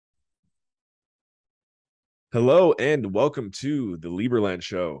Hello and welcome to the Lieberland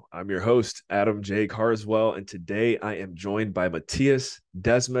Show. I'm your host, Adam J. Carswell, and today I am joined by Mattias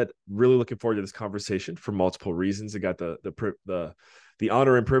Desmet. Really looking forward to this conversation for multiple reasons. I got the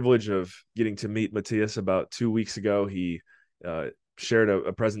honor and privilege of getting to meet Mattias about 2 weeks ago. He shared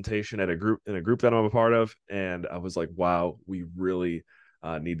a presentation at a group that I'm a part of, and I was like, wow, we really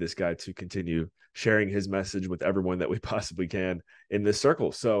need this guy to continue sharing his message with everyone that we possibly can in this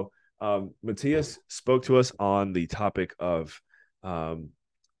circle. So Mattias spoke to us on the topic of,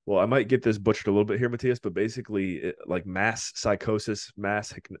 well, I might get this butchered a little bit here, Mattias, but basically like mass psychosis,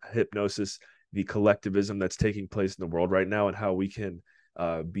 mass hypnosis, the collectivism that's taking place in the world right now, and how we can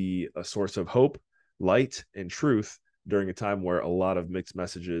be a source of hope, light, and truth during a time where a lot of mixed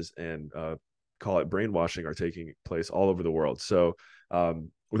messages and call it brainwashing are taking place all over the world. So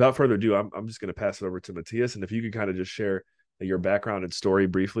without further ado, I'm just going to pass it over to Mattias, and if you could kind of just share your background and story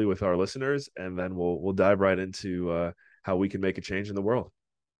briefly with our listeners, and then we'll dive right into how we can make a change in the world.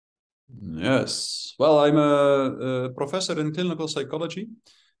 Yes. Well, I'm a professor in clinical psychology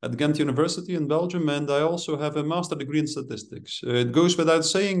at Ghent University in Belgium, and I also have a master degree in statistics. It goes without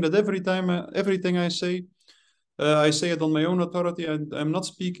saying that everything I say it on my own authority. I'm not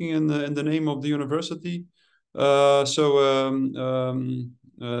speaking in the name of the university.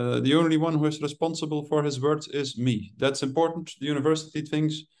 The only one who is responsible for his words is me. That's important. The university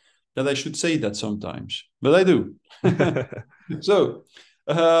thinks that I should say that sometimes, but I do. So,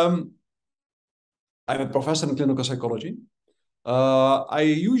 I'm a professor in clinical psychology. I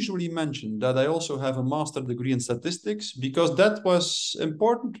usually mention that I also have a master degree in statistics because that was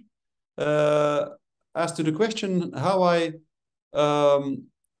important as to the question how I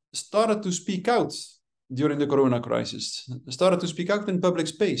started to speak out during the Corona crisis, started to speak out in public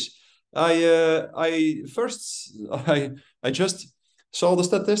space. I just saw the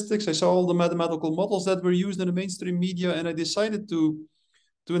statistics, I saw all the mathematical models that were used in the mainstream media, and I decided to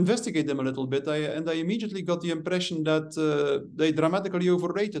investigate them a little bit. I immediately got the impression that they dramatically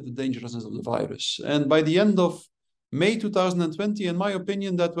overrated the dangerousness of the virus. And by the end of May 2020, in my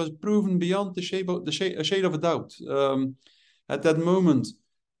opinion, that was proven beyond a shade of a doubt. At that moment,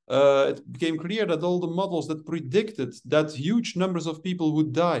 it became clear that all the models that predicted that huge numbers of people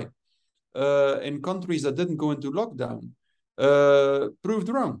would die in countries that didn't go into lockdown proved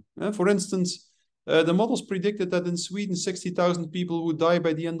wrong. For instance, the models predicted that in Sweden, 60,000 people would die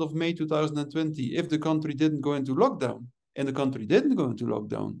by the end of May 2020 if the country didn't go into lockdown. And the country didn't go into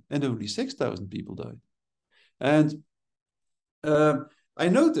lockdown, and only 6,000 people died. And I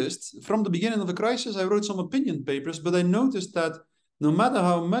noticed from the beginning of the crisis, I wrote some opinion papers, but I noticed that no matter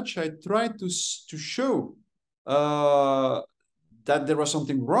how much I tried to show that there was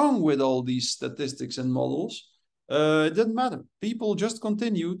something wrong with all these statistics and models, it didn't matter. People just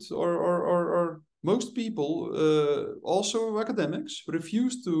continued, or most people, also academics,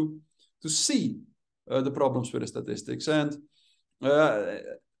 refused to see the problems with the statistics. And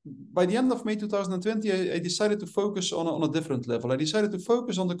by the end of May 2020, I decided to focus on a different level. I decided to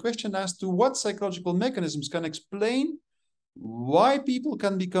focus on the question as to what psychological mechanisms can explain why people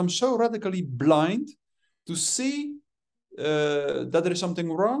can become so radically blind to see that there is something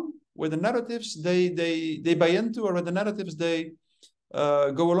wrong with the narratives they buy into, or with the narratives they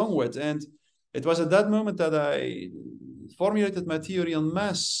go along with. And it was at that moment that I formulated my theory on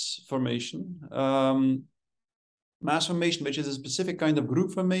mass formation. Mass formation, which is a specific kind of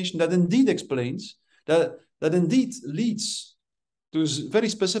group formation that indeed explains, that indeed leads to very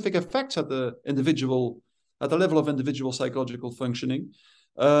specific effects at the level of individual psychological functioning.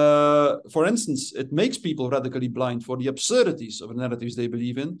 For instance, it makes people radically blind for the absurdities of the narratives they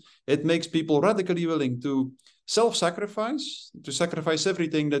believe in. It makes people radically willing to self-sacrifice, to sacrifice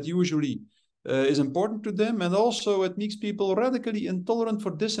everything that usually is important to them. And also it makes people radically intolerant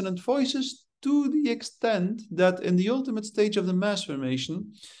for dissonant voices, to the extent that in the ultimate stage of the mass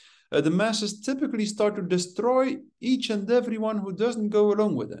formation, the masses typically start to destroy each and everyone who doesn't go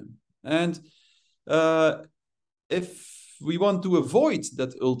along with them. And if we want to avoid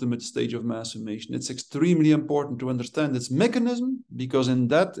that ultimate stage of mass formation, it's extremely important to understand its mechanism, because in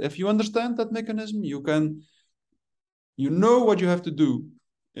that, if you understand that mechanism, you know what you have to do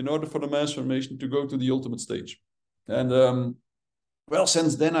in order for the mass formation to go to the ultimate stage. And well,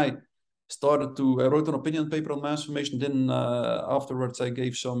 since then I wrote an opinion paper on mass formation. Then afterwards I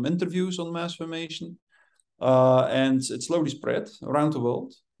gave some interviews on mass formation, and it slowly spread around the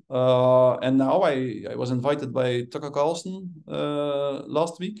world. And now I was invited by Tucker Carlson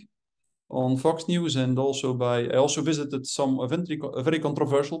last week on Fox News, and I also visited a very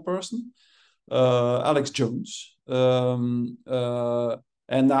controversial person, Alex Jones. And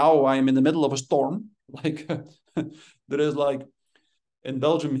now I'm in the middle of a storm Like there is like in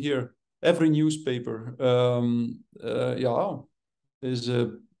Belgium here, every newspaper, is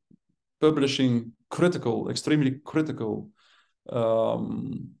publishing critical, extremely critical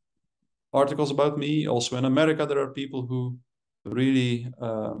articles about me. Also in America, there are people who really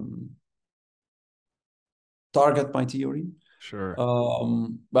target my theory. Sure.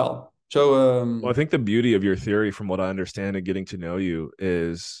 Well, I think the beauty of your theory, from what I understand and getting to know you,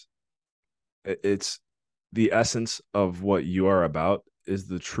 is it's the essence of what you are about is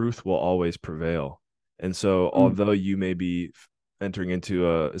the truth will always prevail. And so, although you may be entering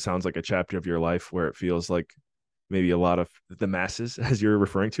into it sounds like a chapter of your life where it feels like maybe a lot of the masses, as you're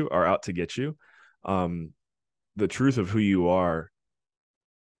referring to, are out to get you, the truth of who you are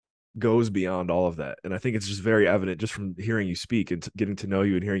goes beyond all of that. And I think it's just very evident just from hearing you speak and getting to know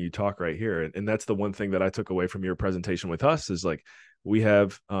you and hearing you talk right here. And that's the one thing that I took away from your presentation with us is like, we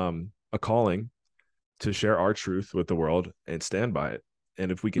have a calling to share our truth with the world and stand by it.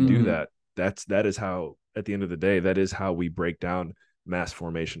 And if we can do that, that is how, at the end of the day, that is how we break down mass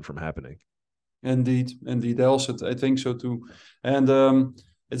formation from happening. Indeed. I think so too. And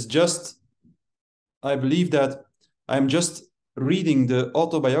it's just, I believe that I'm just reading the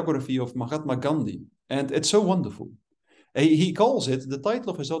autobiography of Mahatma Gandhi, and it's so wonderful. He calls it, the title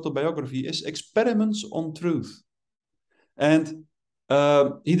of his autobiography is Experiments on Truth. And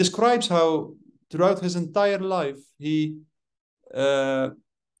he describes how throughout his entire life, he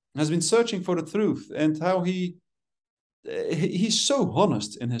has been searching for the truth, and how he's so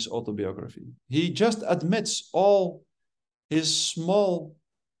honest in his autobiography. He just admits all his small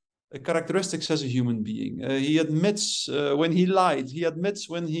characteristics as a human being. He admits when he lied. He admits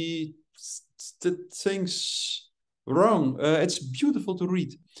when he did things wrong. It's beautiful to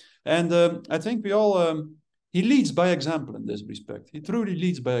read. And I think we all, he leads by example in this respect. He truly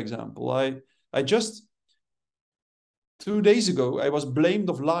leads by example. I just, 2 days ago, I was blamed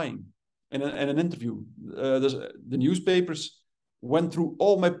of lying in an interview. The newspapers went through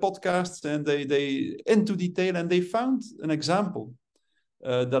all my podcasts, and they into detail, and they found an example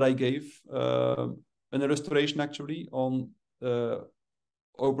that I gave, an illustration actually on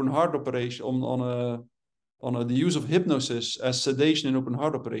open heart operation, on the use of hypnosis as sedation in open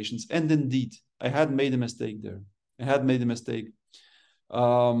heart operations. And indeed, I had made a mistake there.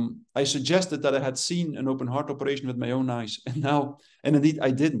 I suggested that I had seen an open heart operation with my own eyes, and indeed I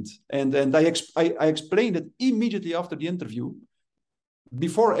didn't. And I explained it immediately after the interview,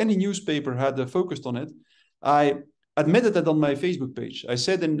 before any newspaper had focused on it. I admitted it on my Facebook page. I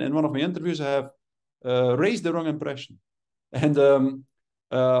said in one of my interviews, I have raised the wrong impression. And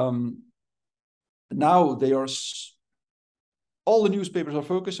now all the newspapers are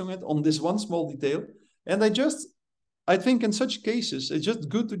focusing on this one small detail. And I think in such cases, it's just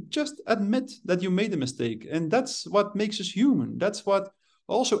good to just admit that you made a mistake. And that's what makes us human. That's what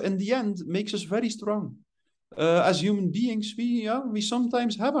also in the end makes us very strong. As human beings, we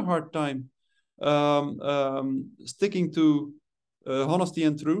sometimes have a hard time sticking to honesty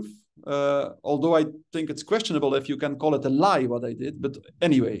and truth. Although I think it's questionable if you can call it a lie what I did. But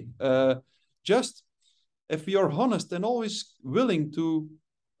anyway, just if we are honest and always willing to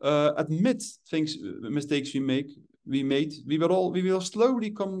admit mistakes we made, we will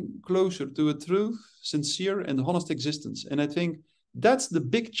slowly come closer to a true, sincere, and honest existence. And I think that's the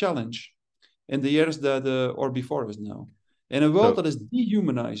big challenge in the years that are before us now. In a world that is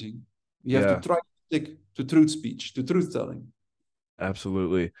dehumanizing, we have to try to stick to truth speech, to truth telling.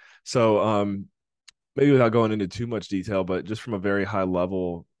 Absolutely. So maybe without going into too much detail, but just from a very high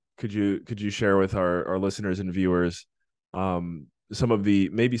level, could you share with our listeners and viewers some of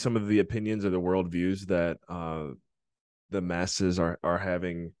the opinions or the worldviews that the masses are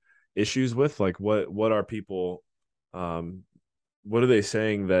having issues with? Like what are people what are they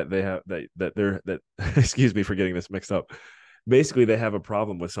saying that they have that excuse me for getting this mixed up. Basically, they have a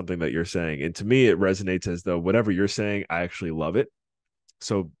problem with something that you're saying. And to me, it resonates as though whatever you're saying, I actually love it.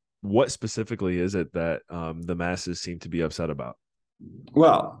 So what specifically is it that the masses seem to be upset about?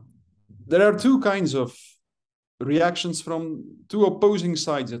 Well, there are two kinds of reactions from two opposing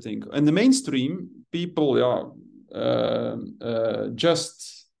sides, I think. In the mainstream, people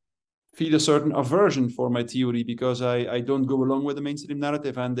just feel a certain aversion for my theory because I don't go along with the mainstream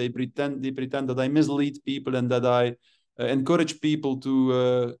narrative, and they pretend that I mislead people and that I encourage people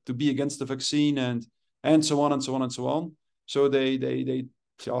to be against the vaccine and so on and so on and so on. So they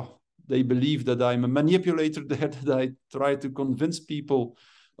believe that I'm a manipulator there, that I try to convince people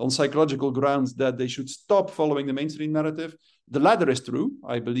on psychological grounds that they should stop following the mainstream narrative. The latter is true.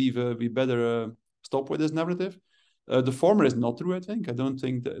 I believe we better stop with this narrative. The former is not true, I think. I don't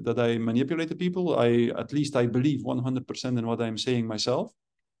think that I manipulate the people. At least I believe 100% in what I'm saying myself.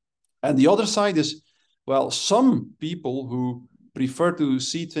 And the other side is, well, some people who prefer to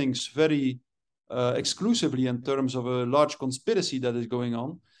see things very exclusively in terms of a large conspiracy that is going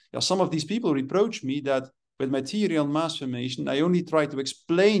on. Yeah, some of these people reproach me that with my theory on mass formation, I only try to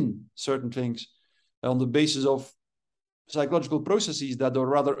explain certain things on the basis of psychological processes that are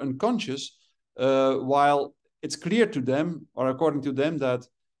rather unconscious, while it's clear to them, or according to them, that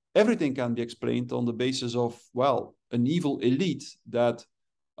everything can be explained on the basis of, well, an evil elite that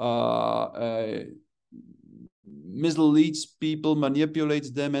misleads people,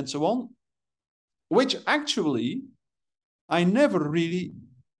 manipulates them, and so on, which actually I never really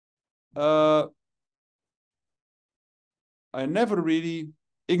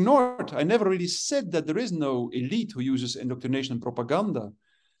ignored. I never really said that there is no elite who uses indoctrination and propaganda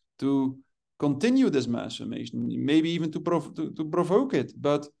to continue this mass formation, maybe even to provoke it.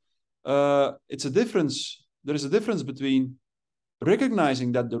 But it's a difference. There is a difference between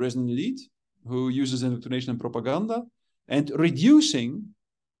recognizing that there is an elite who uses indoctrination and propaganda and reducing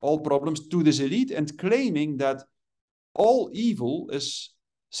all problems to this elite and claiming that all evil is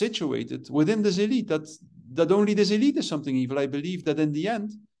situated within this elite, that only this elite is something evil. I believe that in the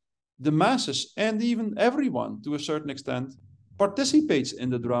end, the masses and even everyone, to a certain extent, participates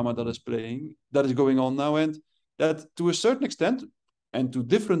in the drama that is going on now, and that to a certain extent, and to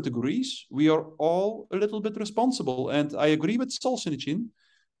different degrees, we are all a little bit responsible. And I agree with Solzhenitsyn,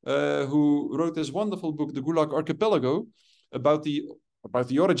 who wrote this wonderful book, The Gulag Archipelago, about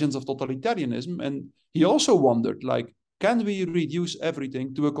the origins of totalitarianism. And he also wondered, like, can we reduce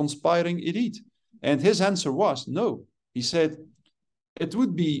everything to a conspiring elite? And his answer was no. He said it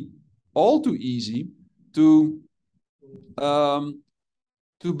would be all too easy to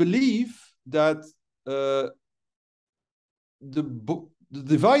believe that the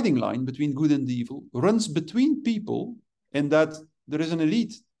dividing line between good and evil runs between people, and that there is an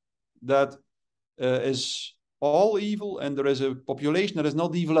elite that is all evil, and there is a population that is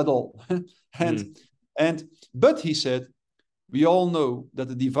not evil at all. But he said, we all know that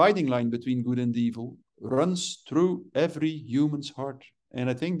the dividing line between good and evil runs through every human's heart. And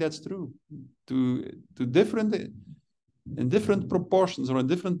I think that's true in different proportions or in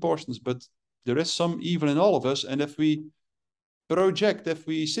different portions, but there is some evil in all of us. And if we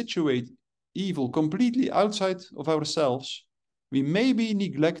situate evil completely outside of ourselves, we maybe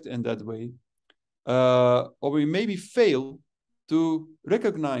neglect in that way, or we maybe fail to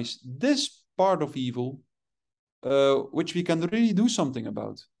recognize this part of evil, which we can really do something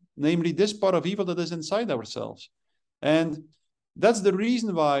about, namely this part of evil that is inside ourselves. And that's the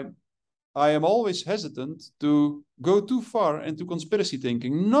reason why I am always hesitant to go too far into conspiracy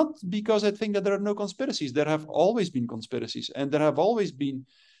thinking, not because I think that there are no conspiracies. There have always been conspiracies, and there have always been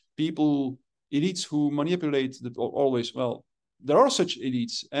people, elites who manipulate that. Always, well, there are such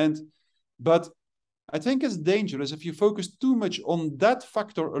elites, but I think it's dangerous if you focus too much on that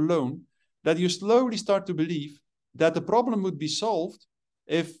factor alone, that you slowly start to believe that the problem would be solved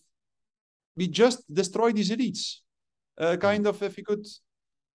if we just destroy these elites. Kind of if we could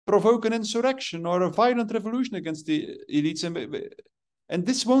provoke an insurrection or a violent revolution against the elites. And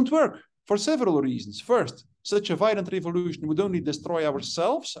this won't work for several reasons. First, such a violent revolution would only destroy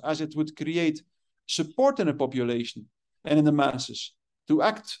ourselves, as it would create support in a population and in the masses to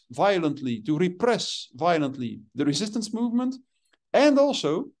act violently, to repress violently the resistance movement. And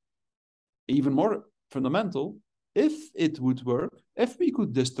also, even more fundamental, if it would work, if we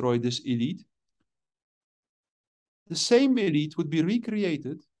could destroy this elite, the same elite would be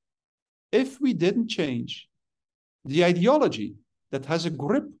recreated if we didn't change the ideology that has a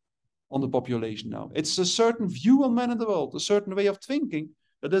grip on the population now. It's a certain view on man in the world, a certain way of thinking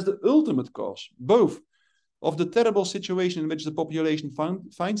that is the ultimate cause, both of the terrible situation in which the population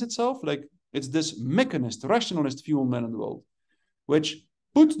finds itself, like it's this mechanist, rationalist view on man in the world, which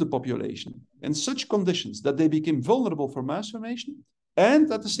put the population in such conditions that they became vulnerable for mass formation.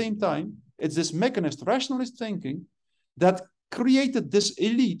 And at the same time, it's this mechanist, rationalist thinking that created this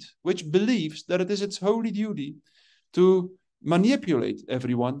elite, which believes that it is its holy duty to manipulate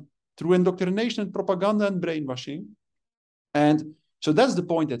everyone through indoctrination and propaganda and brainwashing. And so that's the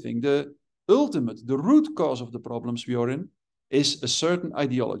point, I think. The root cause of the problems we are in is a certain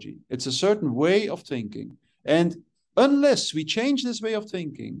ideology. It's a certain way of thinking. And unless we change this way of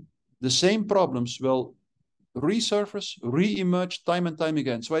thinking, the same problems will resurface, re-emerge time and time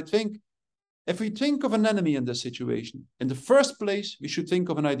again. So I think if we think of an enemy in this situation, in the first place, we should think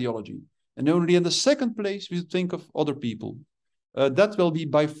of an ideology. And only in the second place, we should think of other people. That will be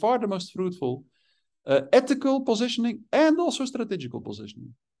by far the most fruitful. ethical positioning, and also strategical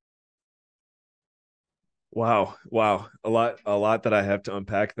positioning. Wow. A lot that I have to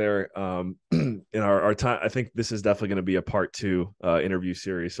unpack there. In our time, I think this is definitely going to be a part two interview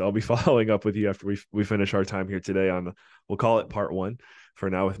series. So I'll be following up with you after we finish our time here today on we'll call it part one for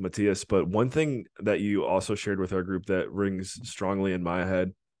now with Mattias. But one thing that you also shared with our group that rings strongly in my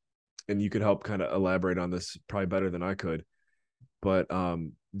head, and you could help kind of elaborate on this probably better than I could, but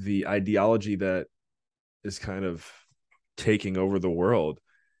the ideology that is kind of taking over the world,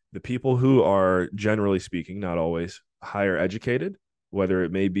 the people who are, generally speaking, not always, higher educated, whether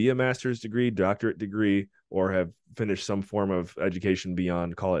it may be a master's degree, doctorate degree, or have finished some form of education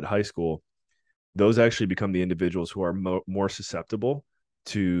beyond, call it high school, those actually become the individuals who are more susceptible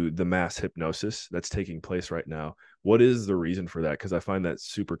to the mass hypnosis that's taking place right now. What is the reason for that? Because I find that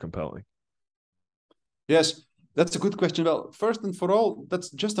super compelling. Yes, that's a good question. Well, first and for all, that's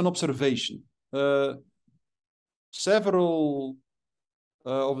just an observation. Several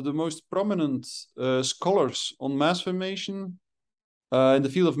of the most prominent scholars on mass formation in the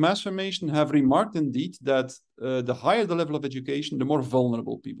field of mass formation have remarked indeed that the higher the level of education, the more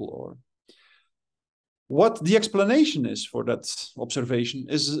vulnerable people are. What the explanation is for that observation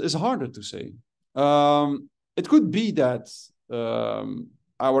is harder to say. It could be that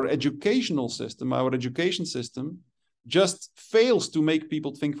our educational system, our education system, just fails to make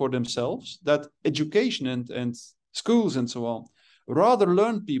people think for themselves, that education and schools and so on rather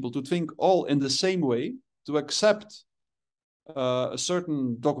learn people to think all in the same way, to accept a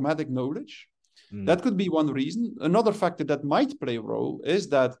certain dogmatic knowledge. That could be one reason. Another factor that might play a role is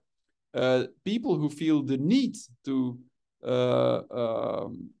that people who feel the need to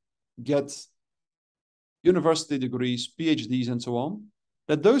get university degrees, PhDs, and so on,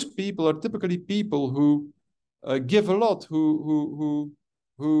 that those people are typically people who give a lot, who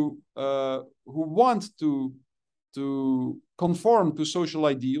want to conform to social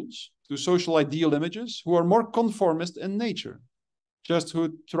ideals, to social ideal images, who are more conformist in nature, just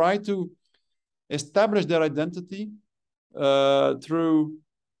who try to establish their identity through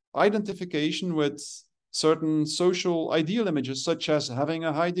identification with certain social ideal images, such as having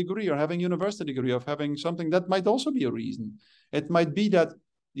a high degree or having a university degree, of having something. That might also be a reason. It might be that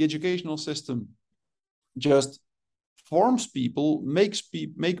the educational system just forms people, makes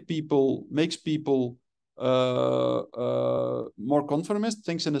people more conformist,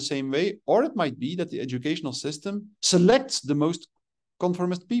 thinks in the same way, or it might be that the educational system selects the most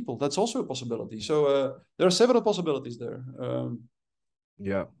conformist people. That's also a possibility. So there are several possibilities there.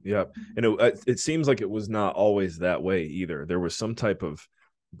 Yeah. And it seems like it was not always that way either. There was some type of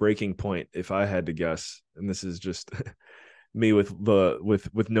breaking point, if I had to guess, and this is just me with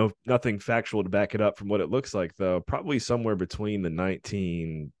nothing factual to back it up from what it looks like, though, probably somewhere between the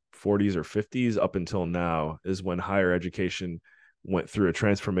 1940s or 50s up until now is when higher education went through a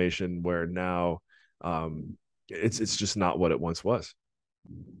transformation where now it's just not what it once was.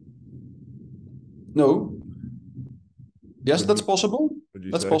 No. Yes, that's possible.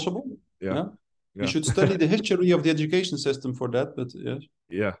 That's say? Possible. Yeah. You should study the history of the education system for that, but yes.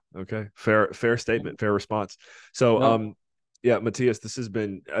 Yeah. Okay. Fair statement. Fair response. So, yeah, Mattias, this has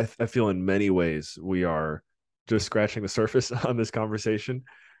been, I feel in many ways we are just scratching the surface on this conversation.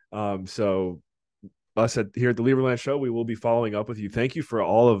 So us here at the Lieberland Show, we will be following up with you. Thank you for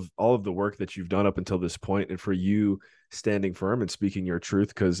all of the work that you've done up until this point, and for you standing firm and speaking your truth,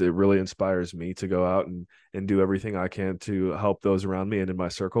 because it really inspires me to go out and do everything I can to help those around me and in my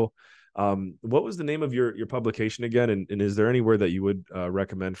circle. What was the name of your publication again? And is there anywhere that you would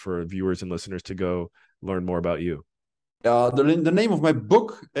recommend for viewers and listeners to go learn more about you? The name of my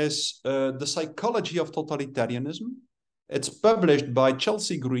book is The Psychology of Totalitarianism. It's published by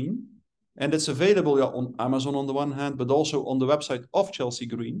Chelsea Green, and it's available on Amazon on the one hand, but also on the website of Chelsea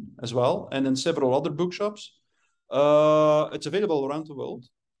Green as well, and in several other bookshops. It's available around the world.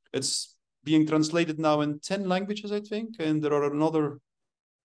 It's being translated now in 10 languages, I think, and there are another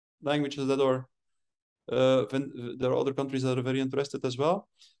languages that are there are other countries that are very interested as well.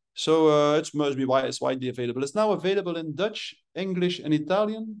 So it's widely available. It's now available in Dutch, English, and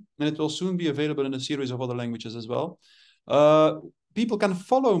Italian, and it will soon be available in a series of other languages as well. People can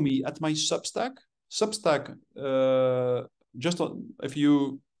follow me at my Substack. Substack, if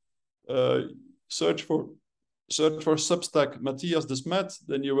you search for Substack Mattias Desmet,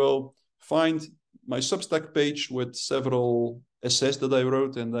 then you will find my Substack page with several essays that I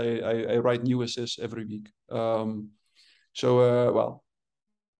wrote, and I write new essays every week. Well,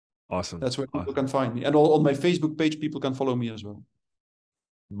 awesome. That's where people can find me, and on my Facebook page, people can follow me as well.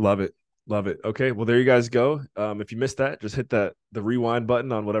 Love it. Love it. Okay. Well, there you guys go. If you missed that, just hit the rewind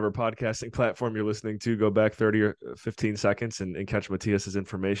button on whatever podcasting platform you're listening to. Go back 30 or 15 seconds and catch Mattias's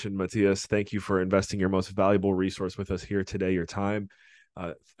information. Mattias, thank you for investing your most valuable resource with us here today, your time.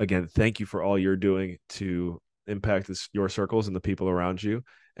 Again, thank you for all you're doing to impact your circles and the people around you.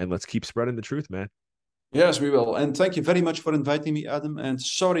 And let's keep spreading the truth, man. Yes, we will. And thank you very much for inviting me, Adam. And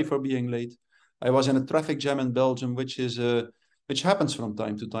sorry for being late. I was in a traffic jam in Belgium, which happens from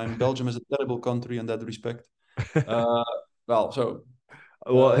time to time. Belgium is a terrible country in that respect. Uh, well, so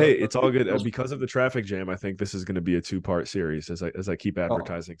Well, hey, but it's all good. Because of the traffic jam, I think this is going to be a two-part series as I keep oh,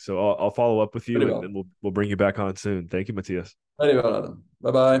 advertising. So I'll follow up with you very and well. we'll bring you back on soon. Thank you, Mattias. Very well, Adam. Bye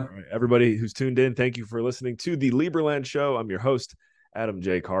All bye. right, everybody who's tuned in, thank you for listening to the Lieberland Show. I'm your host, Adam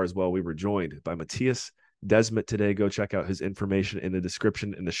J. Carswell. We were joined by Mattias Desmet today. Go check out his information in the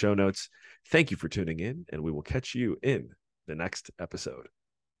description in the show notes. Thank you for tuning in, and we will catch you in the next episode.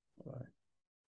 Bye.